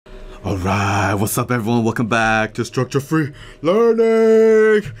Alright, what's up everyone? Welcome back to Structure Free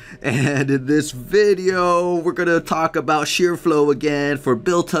Learning! And in this video, we're gonna talk about shear flow again for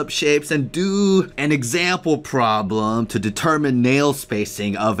built-up shapes and do an example problem to determine nail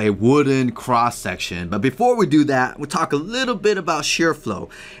spacing of a wooden cross-section. But before we do that, we'll talk a little bit about shear flow.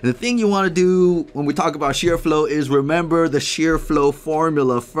 And the thing you want to do when we talk about shear flow is remember the shear flow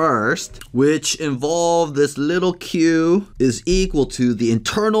formula first, which involved this little Q is equal to the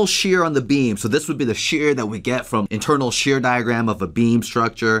internal shear on the beam. So this would be the shear that we get from internal shear diagram of a beam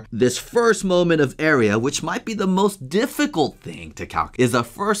structure. This first moment of area, which might be the most difficult thing to calculate, is the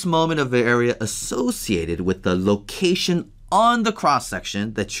first moment of area associated with the location on the cross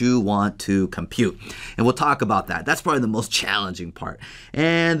section that you want to compute. And we'll talk about that. That's probably the most challenging part.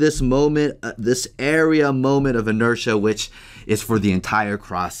 And this moment, this area moment of inertia, which is for the entire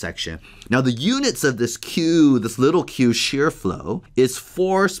cross section. Now the units of this Q, this little Q shear flow, is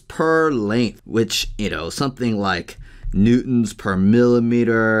force per length, which, something like newtons per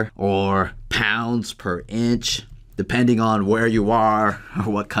millimeter or pounds per inch, depending on where you are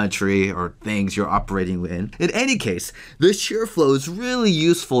or what country or things you're operating in. In any case, this shear flow is really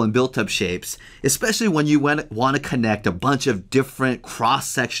useful in built-up shapes, especially when you want to connect a bunch of different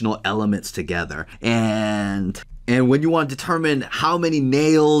cross-sectional elements together. And when you want to determine how many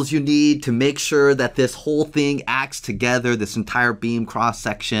nails you need to make sure that this whole thing acts together, this entire beam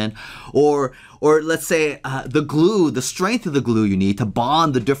cross-section, or let's say the glue, the strength of the glue you need to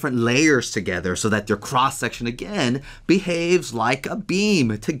bond the different layers together so that your cross-section again behaves like a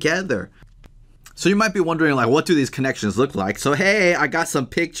beam together. So you might be wondering, like, what do these connections look like? So hey, I got some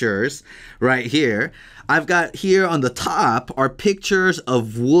pictures right here. I've got here on the top are pictures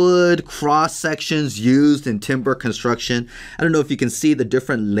of wood cross sections used in timber construction. I don't know if you can see the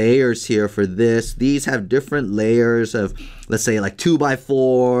different layers here for this. These have different layers of, let's say, like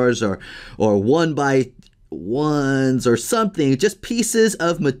 2x4s or 1x1s or something, just pieces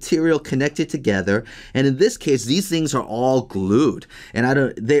of material connected together. And in this case, these things are all glued,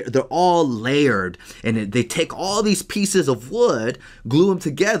 and they're all layered, and they take all these pieces of wood, glue them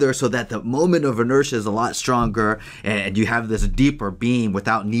together so that the moment of inertia is a lot stronger, and you have this deeper beam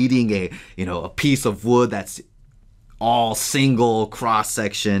without needing a piece of wood that's all single cross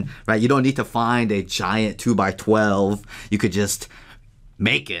section, right? You don't need to find a giant 2x12. You could just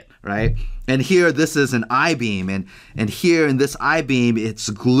make it, right? And here, this is an I-beam, and here in this I-beam, it's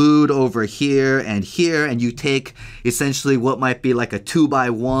glued over here, and you take essentially what might be like a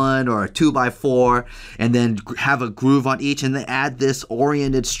 2x1 or a 2x4, and then have a groove on each, and then add this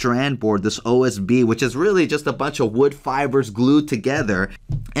oriented strand board, this OSB, which is really just a bunch of wood fibers glued together,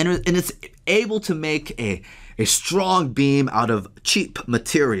 and it's able to make a strong beam out of cheap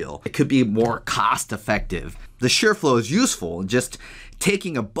material. It could be more cost effective. The shear flow is useful in just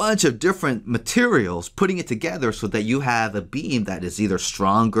taking a bunch of different materials, putting it together so that you have a beam that is either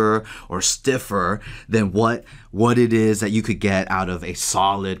stronger or stiffer than what it is that you could get out of a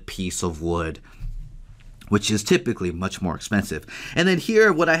solid piece of wood, which is typically much more expensive. And then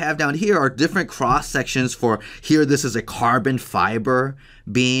here, what I have down here are different cross sections for, here this is a carbon fiber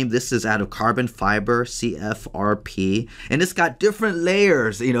beam. This is out of carbon fiber, CFRP, and it's got different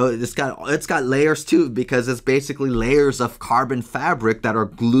layers. It's got layers too, because it's basically layers of carbon fabric that are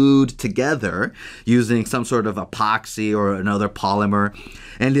glued together using some sort of epoxy or another polymer.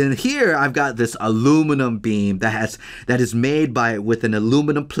 And then here I've got this aluminum beam that is made with an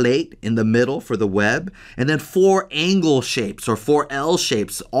aluminum plate in the middle for the web, and then 4 angle shapes or 4 L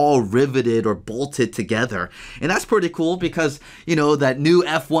shapes all riveted or bolted together. And that's pretty cool because that new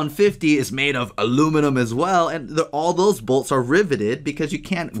F-150 is made of aluminum as well, and all those bolts are riveted because you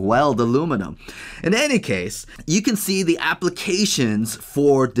can't weld aluminum. In any case, you can see the applications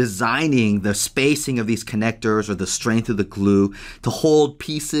for designing the spacing of these connectors or the strength of the glue to hold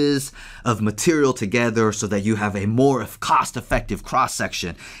pieces of material together so that you have a more cost-effective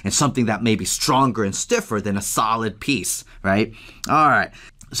cross-section and something that may be stronger and stiffer than a solid piece, right? All right.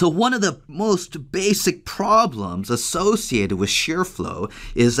 So one of the most basic problems associated with shear flow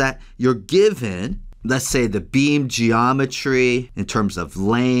is that you're given, let's say, the beam geometry in terms of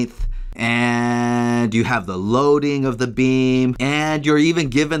length, and you have the loading of the beam, and you're even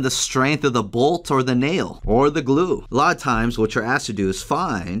given the strength of the bolt or the nail or the glue. A lot of times what you're asked to do is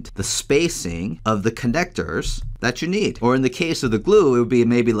find the spacing of the connectors that you need. Or in the case of the glue, it would be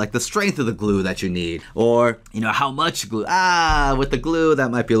maybe like the strength of the glue that you need, or how much glue. With the glue, that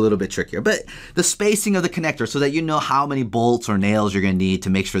might be a little bit trickier. But the spacing of the connector, so that you know how many bolts or nails you're gonna need to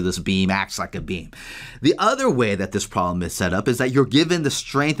make sure this beam acts like a beam. The other way that this problem is set up is that you're given the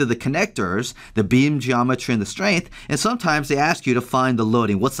strength of the connectors, the beam geometry and the strength, and sometimes they ask you to find the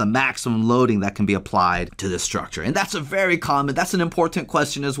loading. What's the maximum loading that can be applied to this structure? And that's that's an important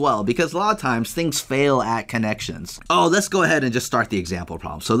question as well, because a lot of times things fail at connections. Let's go ahead and just start the example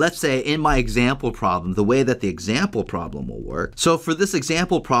problem. So let's say in my example problem, the way that the example problem will work. So for this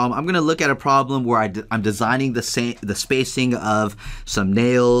example problem, I'm gonna look at a problem where I'm designing the spacing of some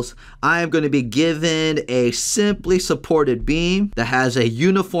nails. I'm gonna be given a simply supported beam that has a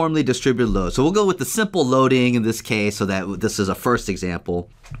uniformly distributed load. So we'll go with the simple loading in this case, so that this is a first example.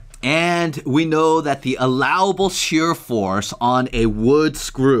 And we know that the allowable shear force on a wood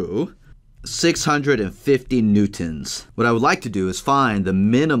screw, 650 newtons. What I would like to do is find the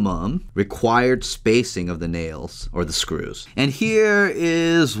minimum required spacing of the nails or the screws. And here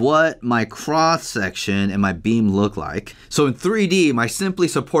is what my cross section and my beam look like. So in 3D, my simply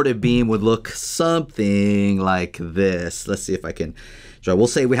supported beam would look something like this. Let's see if I can draw. We'll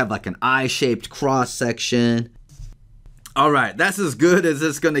say we have like an I-shaped cross section. All right, that's as good as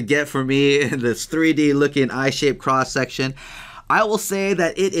it's gonna get for me in this 3D looking I-shaped cross section. I will say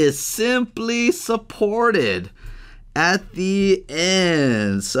that it is simply supported at the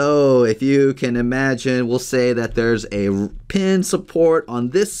end. So if you can imagine, we'll say that there's a pin support on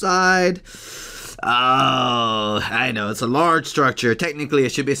this side. I know, it's a large structure. Technically,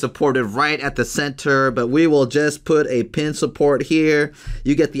 it should be supported right at the center, but we will just put a pin support here.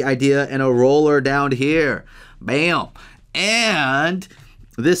 You get the idea, and a roller down here. Bam. And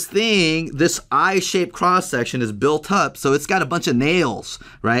this I-shaped cross section is built up, so it's got a bunch of nails,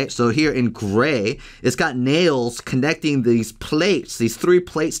 right? So here in gray, it's got nails connecting these plates, these 3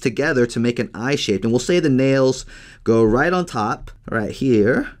 plates together to make an I-shape. And we'll say the nails go right on top, right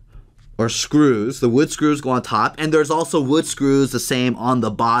here, or screws. The wood screws go on top, and there's also wood screws the same on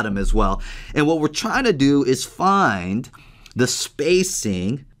the bottom as well. And what we're trying to do is find the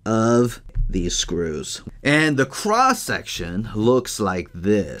spacing of these screws. And the cross section looks like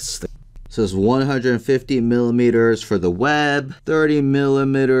this. So it's 150 millimeters for the web, 30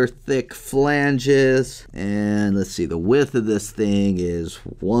 millimeter thick flanges, and let's see, the width of this thing is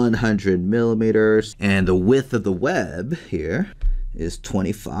 100 millimeters, and the width of the web here is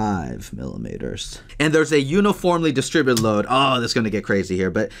 25 millimeters. And there's a uniformly distributed load. This is gonna get crazy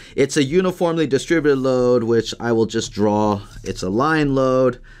here, but it's a uniformly distributed load, which I will just draw. It's a line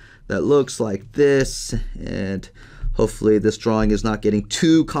load that looks like this, and hopefully this drawing is not getting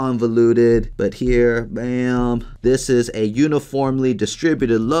too convoluted, but here, bam, this is a uniformly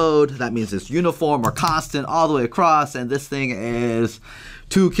distributed load. That means it's uniform or constant all the way across, and this thing is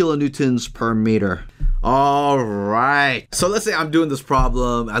 2 kilonewtons per meter. All right, so let's say I'm doing this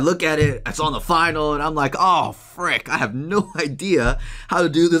problem, I look at it, it's on the final, and I'm like, oh frick, I have no idea how to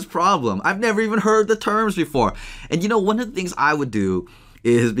do this problem. I've never even heard the terms before. And one of the things I would do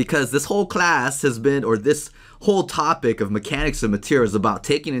is, because this whole class has been, or this whole topic of mechanics of materials, about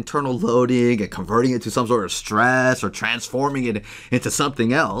taking internal loading and converting it to some sort of stress or transforming it into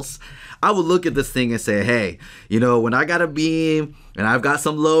something else, I would look at this thing and say, hey, when I got a beam and I've got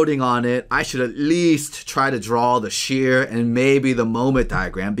some loading on it, I should at least try to draw the shear and maybe the moment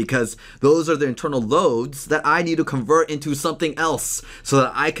diagram, because those are the internal loads that I need to convert into something else so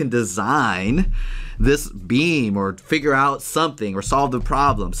that I can design this beam or figure out something or solve the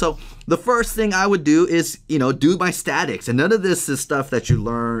problem. So the first thing I would do is, do my statics. And none of this is stuff that you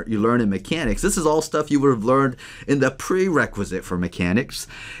learn in mechanics. This is all stuff you would have learned in the prerequisite for mechanics.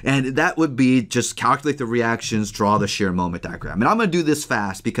 And that would be just calculate the reactions, draw the shear moment diagram. And I'm gonna do this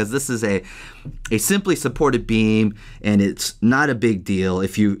fast because this is a simply supported beam and it's not a big deal.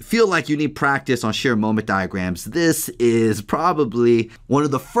 If you feel like you need practice on shear moment diagrams, this is probably one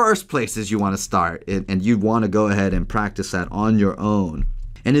of the first places you want to start, and you want to go ahead and practice that on your own.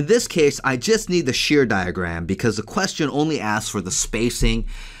 And in this case, I just need the shear diagram because the question only asks for the spacing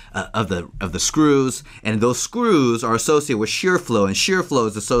of the screws, and those screws are associated with shear flow, and shear flow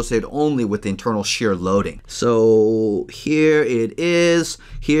is associated only with the internal shear loading. So here it is.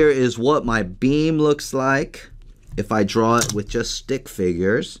 Here is what my beam looks like if I draw it with just stick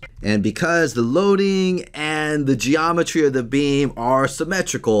figures. And because the loading and the geometry of the beam are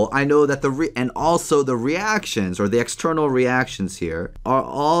symmetrical, I know that and also the reactions, or the external reactions here, are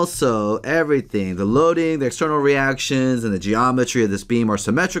also everything. The loading, the external reactions, and the geometry of this beam are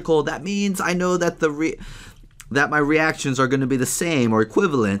symmetrical. That means I know that that my reactions are going to be the same or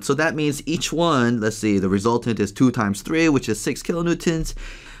equivalent. So that means each one, let's see, the resultant is 2 times 3, which is 6 kilonewtons.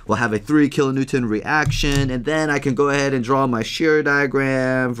 We'll have a 3 kilonewton reaction, and then I can go ahead and draw my shear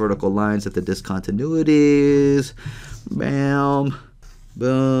diagram, vertical lines at the discontinuities. Bam.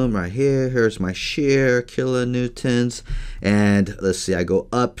 Boom, right here. Here's my shear, kilonewtons. And let's see, I go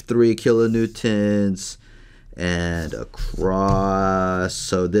up 3 kilonewtons and across.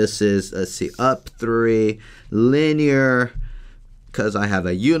 So this is, let's see, up 3, linear, because I have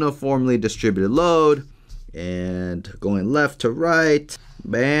a uniformly distributed load. And going left to right,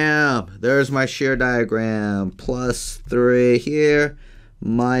 bam, there's my shear diagram. Plus 3 here,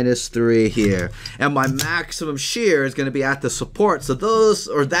 minus 3 here. And my maximum shear is going to be at the support. So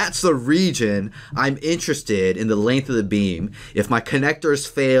that's the region I'm interested in, the length of the beam. If my connectors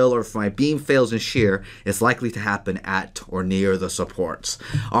fail or if my beam fails in shear, it's likely to happen at or near the supports.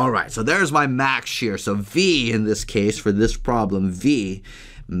 All right, so there's my max shear. So V in this case, for this problem, V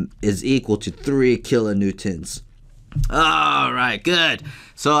is equal to 3 kilonewtons. All right, good.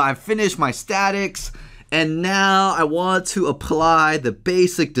 So I've finished my statics, and now I want to apply the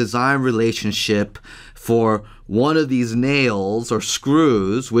basic design relationship for one of these nails or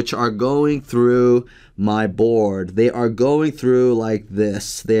screws, which are going through my board. They are going through like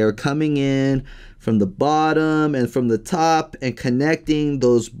this. They are coming in from the bottom and from the top and connecting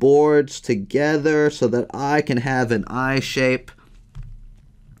those boards together so that I can have an I shape.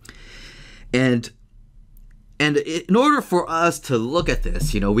 And in order for us to look at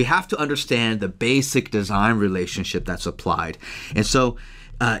this, we have to understand the basic design relationship that's applied. And so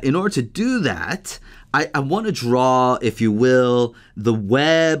in order to do that, I want to draw, if you will, the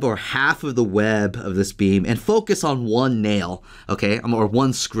web or half of the web of this beam and focus on one nail, okay, or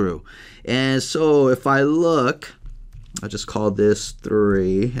one screw. And so if I look, I'll just call this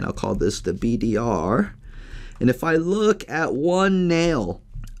 3, and I'll call this the BDR. And if I look at one nail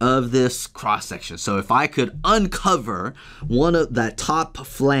of this cross section, so if I could uncover one of that top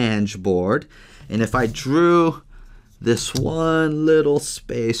flange board, and if I drew this one little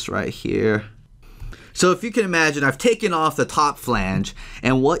space right here. So if you can imagine, I've taken off the top flange,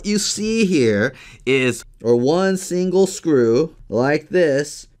 and what you see here is one single screw like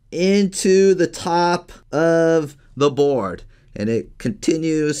this into the top of the board, and it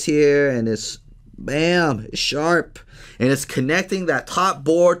continues here, and it's bam, it's sharp, and it's connecting that top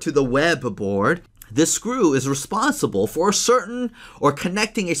board to the web board. This screw is responsible for a certain, or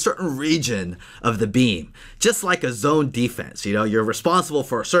connecting a certain region of the beam, just like a zone defense. You're responsible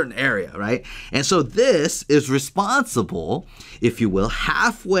for a certain area, right? And so this is responsible, if you will,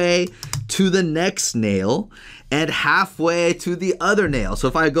 halfway to the next nail and halfway to the other nail. So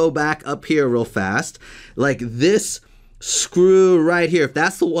if I go back up here real fast, like this screw right here, if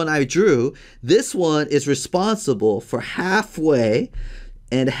that's the one I drew, this one is responsible for halfway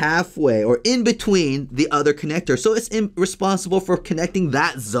and halfway, or in between the other connector. So it's responsible for connecting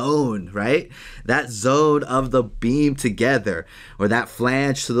that zone, right? That zone of the beam together, or that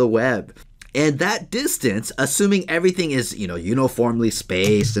flange to the web. And that distance, assuming everything is, uniformly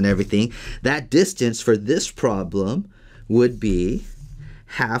spaced and everything, that distance for this problem would be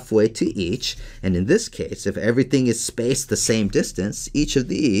halfway to each. And in this case, if everything is spaced the same distance, each of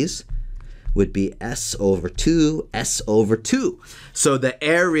these would be S over 2, S over 2. So the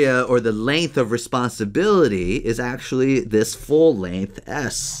area or the length of responsibility is actually this full length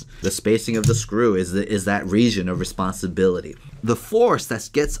S. The spacing of the screw is that region of responsibility. The force that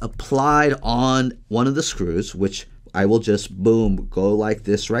gets applied on one of the screws, which I will just boom, go like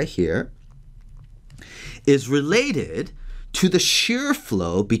this right here, is related to the shear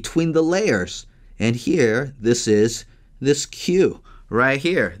flow between the layers. And here, this is this Q. Right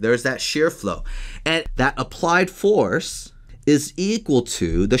here, there's that shear flow. And that applied force is equal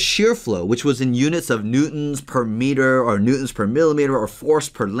to the shear flow, which was in units of newtons per meter or newtons per millimeter or force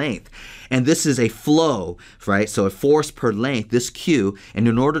per length. And this is a flow, right? So a force per length, this Q. And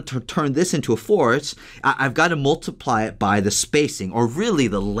in order to turn this into a force, I've got to multiply it by the spacing, or really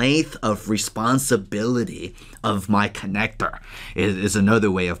the length of responsibility of my connector is another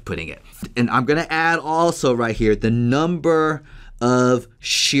way of putting it. And I'm going to add also right here the number of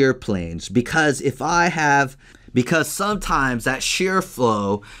shear planes, because sometimes that shear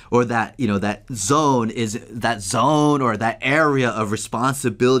flow, or that that zone or that area of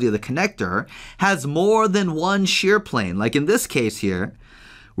responsibility of the connector has more than one shear plane. Like in this case here,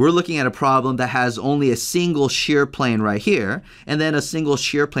 we're looking at a problem that has only a single shear plane right here and then a single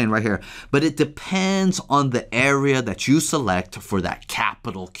shear plane right here. But it depends on the area that you select for that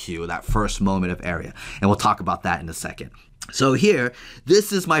capital Q, that first moment of area. And we'll talk about that in a second. So here,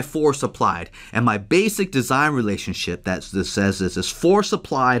 this is my force applied, and my basic design relationship that this says is this force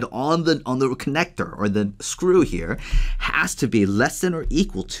applied on the connector or the screw here has to be less than or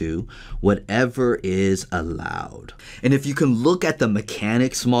equal to whatever is allowed. And if you can look at the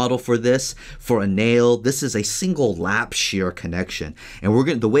mechanics model for this, for a nail, this is a single lap shear connection,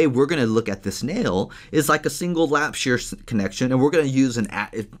 and the way we're gonna look at this nail is like a single lap shear connection, and we're gonna use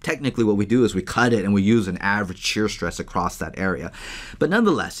technically what we do is we cut it and we use an average shear stress across that area. But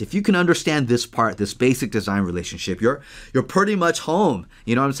nonetheless, if you can understand this part, this basic design relationship, you're pretty much home.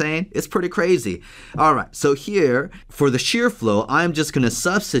 You know what I'm saying? It's pretty crazy. All right, so here for the shear flow, I'm just going to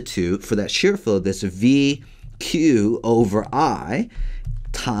substitute for that shear flow this VQ over I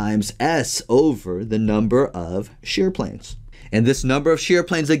times S over the number of shear planes. And this number of shear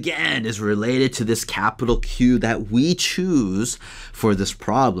planes, again, is related to this capital Q that we choose for this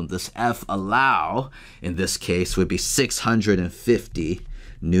problem. This F allow, in this case, would be 650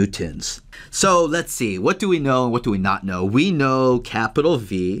 newtons. So let's see, what do we know and what do we not know? We know capital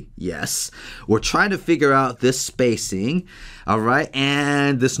V, yes. We're trying to figure out this spacing, all right?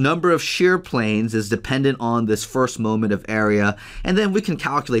 And this number of shear planes is dependent on this first moment of area, and then we can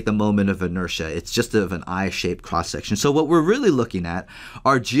calculate the moment of inertia. It's just of an I-shaped cross-section. So what we're really looking at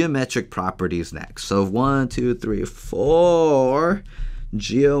are geometric properties next. So 1, 2, 3, 4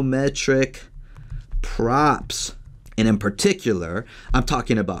 geometric props. And in particular, I'm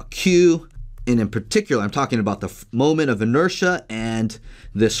talking about Q, and in particular, I'm talking about the moment of inertia and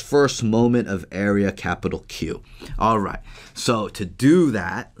this first moment of area, capital Q. All right, so to do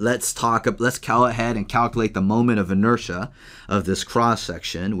that, let's go ahead and calculate the moment of inertia of this cross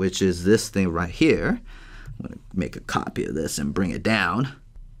section, which is this thing right here. I'm gonna make a copy of this and bring it down.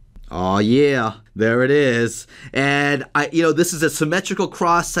 Oh yeah, there it is. And this is a symmetrical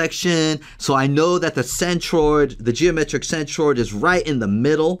cross section, so I know that the centroid, the geometric centroid, is right in the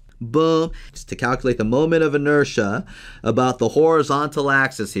middle. Boom. Just to calculate the moment of inertia about the horizontal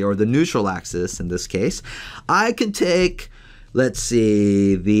axis here, or the neutral axis in this case, I can take, let's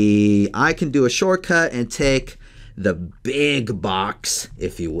see, I can do a shortcut and take the big box,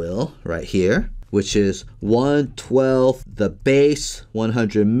 if you will, right here, which is 1/12 the base,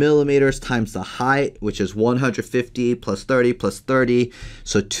 100 millimeters, times the height, which is 150 plus 30 plus 30,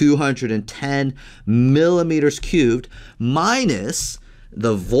 so 210 millimeters cubed, minus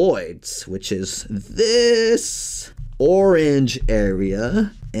the voids, which is this orange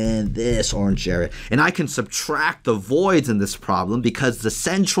area and this orange area. And I can subtract the voids in this problem because the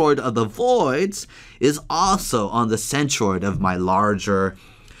centroid of the voids is also on the centroid of my larger,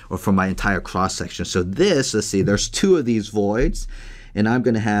 or for my entire cross section. So this, let's see, there's two of these voids, and I'm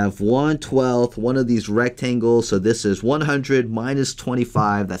gonna have 1/12 one of these rectangles. So this is 100 minus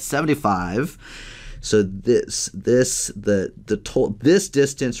 25, that's 75. So this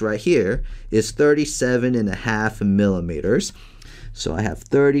distance right here is 37.5 millimeters. So I have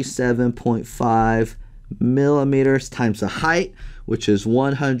 37.5 millimeters times the height, which is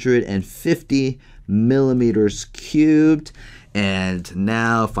 150 millimeters cubed. And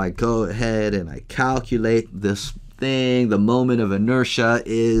now if I go ahead and I calculate this thing, the moment of inertia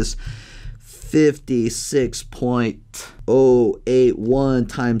is 56.081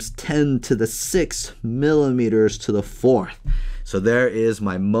 times 10 to the 6 millimeters to the 4th. So there is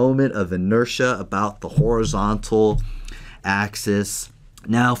my moment of inertia about the horizontal axis.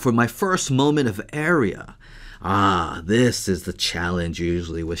 Now for my first moment of area, this is the challenge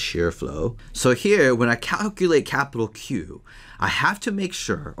usually with shear flow. So here, when I calculate capital Q, I have to make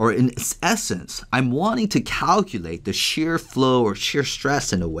sure, or in essence, I'm wanting to calculate the shear flow or shear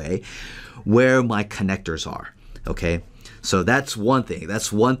stress in a way where my connectors are, okay? So that's one thing.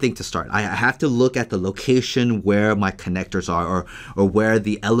 That's one thing to start. I have to look at the location where my connectors are, or where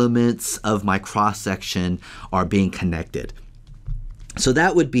the elements of my cross-section are being connected. So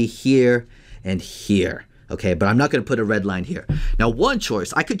that would be here and here. Okay, but I'm not going to put a red line here. Now, one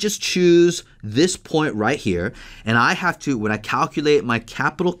choice, I could just choose this point right here, and I have to, when I calculate my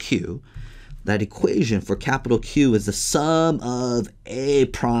capital Q, that equation for capital Q is the sum of A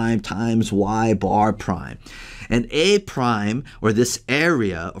prime times Y bar prime. And A prime, or this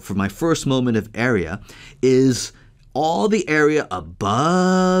area, for my first moment of area, is all the area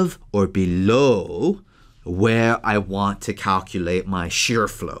above or below where I want to calculate my shear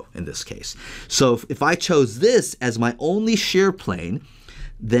flow in this case. So if I chose this as my only shear plane,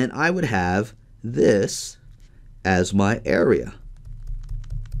 then I would have this as my area.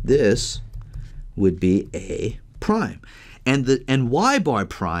 This would be A prime. And Y bar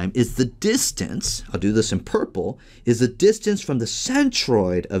prime is the distance, I'll do this in purple, is the distance from the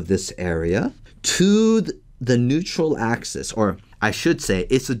centroid of this area to the neutral axis, or I should say,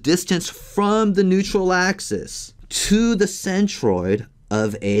 it's the distance from the neutral axis to the centroid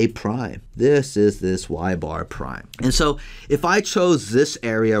of A prime. This is this y bar prime. And so if I chose this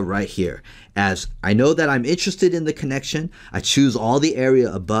area right here, as I know that I'm interested in the connection, I choose all the area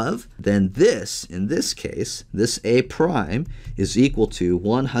above, then this, in this case, this A prime is equal to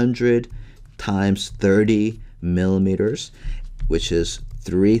 100 times 30 millimeters, which is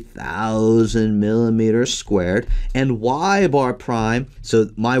 3,000 millimeters squared, and y bar prime,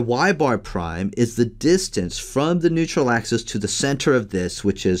 so my y bar prime is the distance from the neutral axis to the center of this,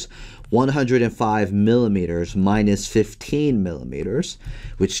 which is 105 millimeters minus 15 millimeters,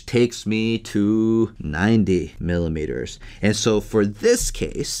 which takes me to 90 millimeters. And so for this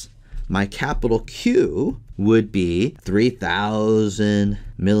case, my capital Q would be 3,000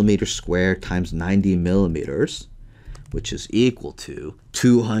 millimeters squared times 90 millimeters, which is equal to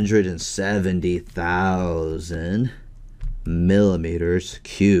 270,000 millimeters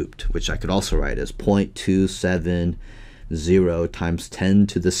cubed, which I could also write as 0.270 times 10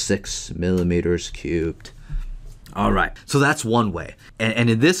 to the 6 millimeters cubed. All right, so that's one way. And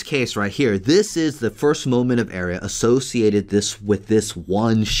in this case right here, this is the first moment of area associated with this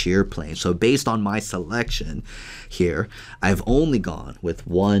one shear plane. So based on my selection here, I've only gone with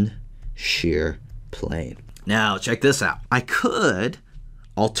one shear plane. Now, check this out.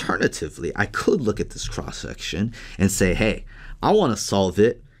 Alternatively, I could look at this cross-section and say, hey, I want to solve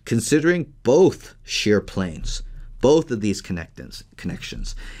it considering both shear planes, both of these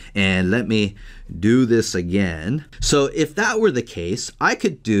connections. And let me do this again. So if that were the case, I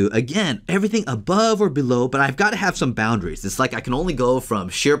could do, again, everything above or below, but I've got to have some boundaries. It's like I can only go from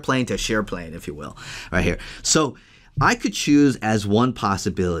shear plane to shear plane, if you will, right here. So I could choose as one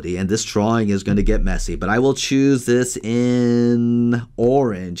possibility, and this drawing is going to get messy, but I will choose this in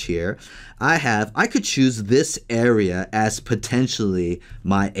orange here. I could choose this area as potentially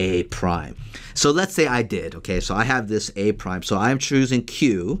my A prime. So let's say I did, okay, so I have this A prime. So I'm choosing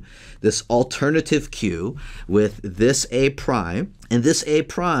Q, this alternative Q with this A prime, and this A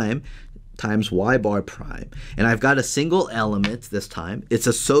prime times y bar prime. And I've got a single element this time. It's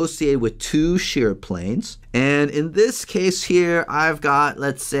associated with two shear planes. And in this case here, I've got,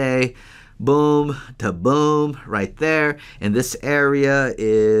 let's say, boom to boom right there. And this area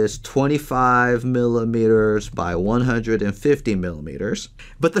is 25 millimeters by 150 millimeters.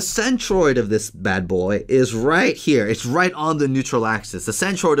 But the centroid of this bad boy is right here. It's right on the neutral axis. The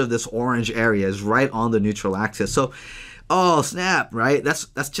centroid of this orange area is right on the neutral axis. So oh snap, right? That's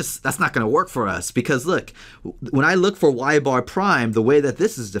not going to work for us, because look, when I look for y bar prime, the way that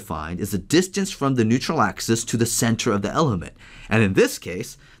this is defined is the distance from the neutral axis to the center of the element. And in this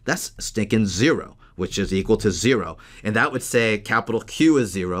case, that's stinking 0, which is equal to 0. And that would say capital Q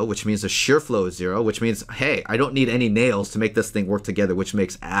is 0, which means the shear flow is 0, which means, hey, I don't need any nails to make this thing work together, which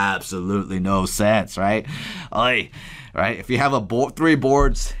makes absolutely no sense, right? Right? If you have 3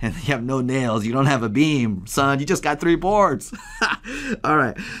 boards and you have no nails, you don't have a beam, son. You just got 3 boards. All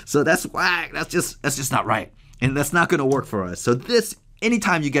right. So that's whack. That's just not right. And that's not going to work for us. So this,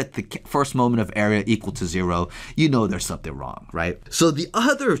 anytime you get the first moment of area equal to 0, you know there's something wrong, right? So the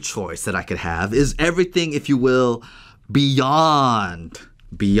other choice that I could have is everything, if you will, beyond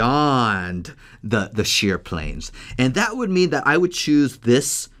the shear planes. And that would mean that I would choose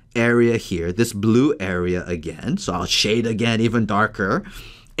this area here, this blue area again. So I'll shade again even darker.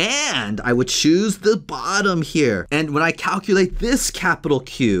 And I would choose the bottom here. And when I calculate this capital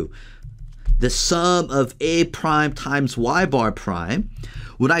Q, the sum of A prime times y bar prime,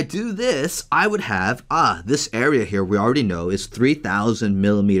 when I do this, I would have, this area here we already know is 3,000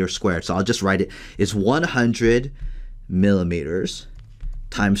 millimeters squared. So I'll just write it is 100 millimeters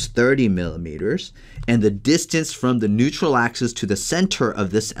times 30 millimeters, and the distance from the neutral axis to the center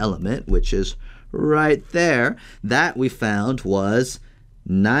of this element, which is right there, that we found was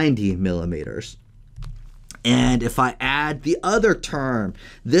 90 millimeters. And if I add the other term,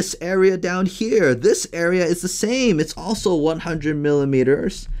 this area down here, this area is the same. It's also 100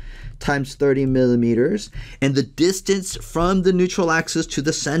 millimeters times 30 millimeters. And the distance from the neutral axis to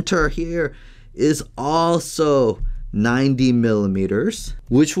the center here is also 90 millimeters,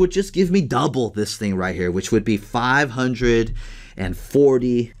 which would just give me double this thing right here, which would be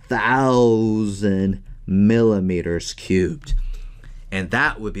 540,000 millimeters cubed. And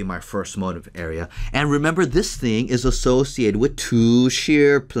that would be my first motive area. And remember, this thing is associated with 2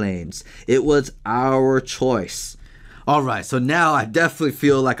 shear planes. It was our choice. All right, so now I definitely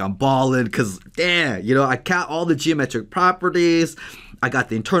feel like I'm balling because, damn, you know, I count all the geometric properties. I got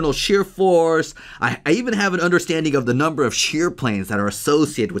the internal shear force. I even have an understanding of the number of shear planes that are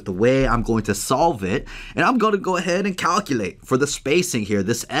associated with the way I'm going to solve it. And I'm going to go ahead and calculate for the spacing here,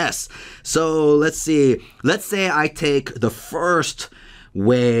 this S. So let's see. Let's say I take the first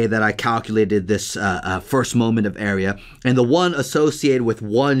way that I calculated this first moment of area and the one associated with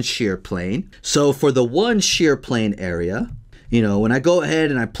one shear plane. So for the one shear plane area, you know, when I go ahead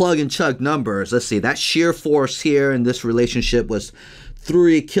and I plug and chug numbers, let's see, that shear force here in this relationship was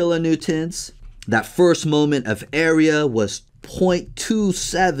 3 kilonewtons. That first moment of area was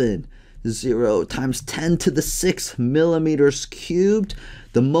 0.270 times 10 to the 6 millimeters cubed.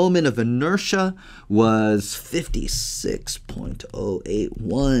 The moment of inertia was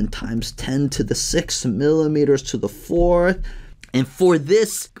 56.081 times 10 to the 6 millimeters to the 4th. And for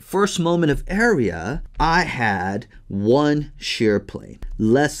this first moment of area, I had one shear plane,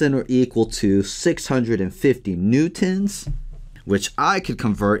 less than or equal to 650 newtons, which I could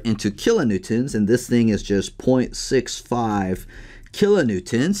convert into kilonewtons, and this thing is just 0.65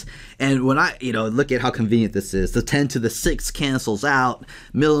 kilonewtons. And when I, you know, look at how convenient this is, the 10 to the 6 cancels out,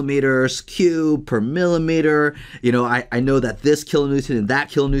 millimeters cubed per millimeter. You know, I know that this kilonewton and that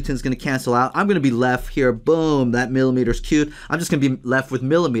kilonewton is going to cancel out. I'm going to be left here, boom, that millimeters cubed. I'm just going to be left with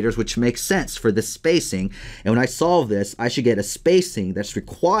millimeters, which makes sense for this spacing. And when I solve this, I should get a spacing that's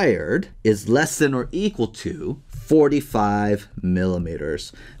required is less than or equal to 45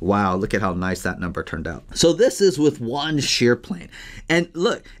 millimeters. Wow, look at how nice that number turned out. So this is with one shear plane. And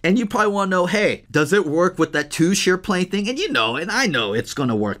look, and you probably want to know, hey, does it work with that 2 shear plane thing? And you know, and I know it's going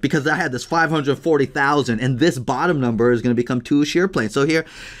to work because I had this 540,000 and this bottom number is going to become 2 shear planes. So here,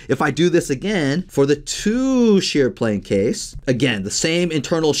 if I do this again for the 2 shear plane case, again, the same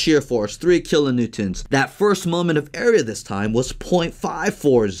internal shear force, 3 kilonewtons. That first moment of area this time was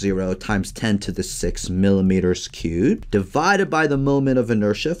 0.540 times 10 to the 6 millimeters cubed, divided by the moment of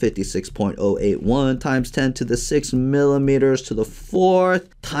inertia, 56.081 times 10 to the 6 millimeters to the 4th,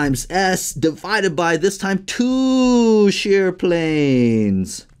 times S, divided by, this time, 2 shear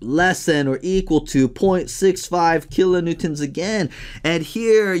planes, less than or equal to 0.65 kilonewtons again. And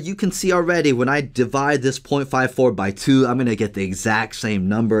here you can see already when I divide this 0.54 by 2, I'm going to get the exact same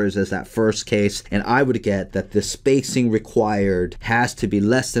numbers as that first case. And I would get that the spacing required has to be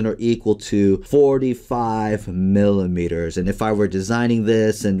less than or equal to 45 millimeters. And if I were designing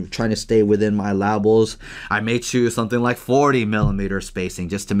this and trying to stay within my allowables, I may choose something like 40 millimeter spacing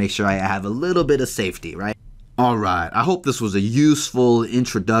just to make sure I have a little bit of safety, right? All right, I hope this was a useful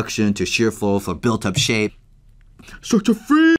introduction to shear flow for built-up shape. Structure free!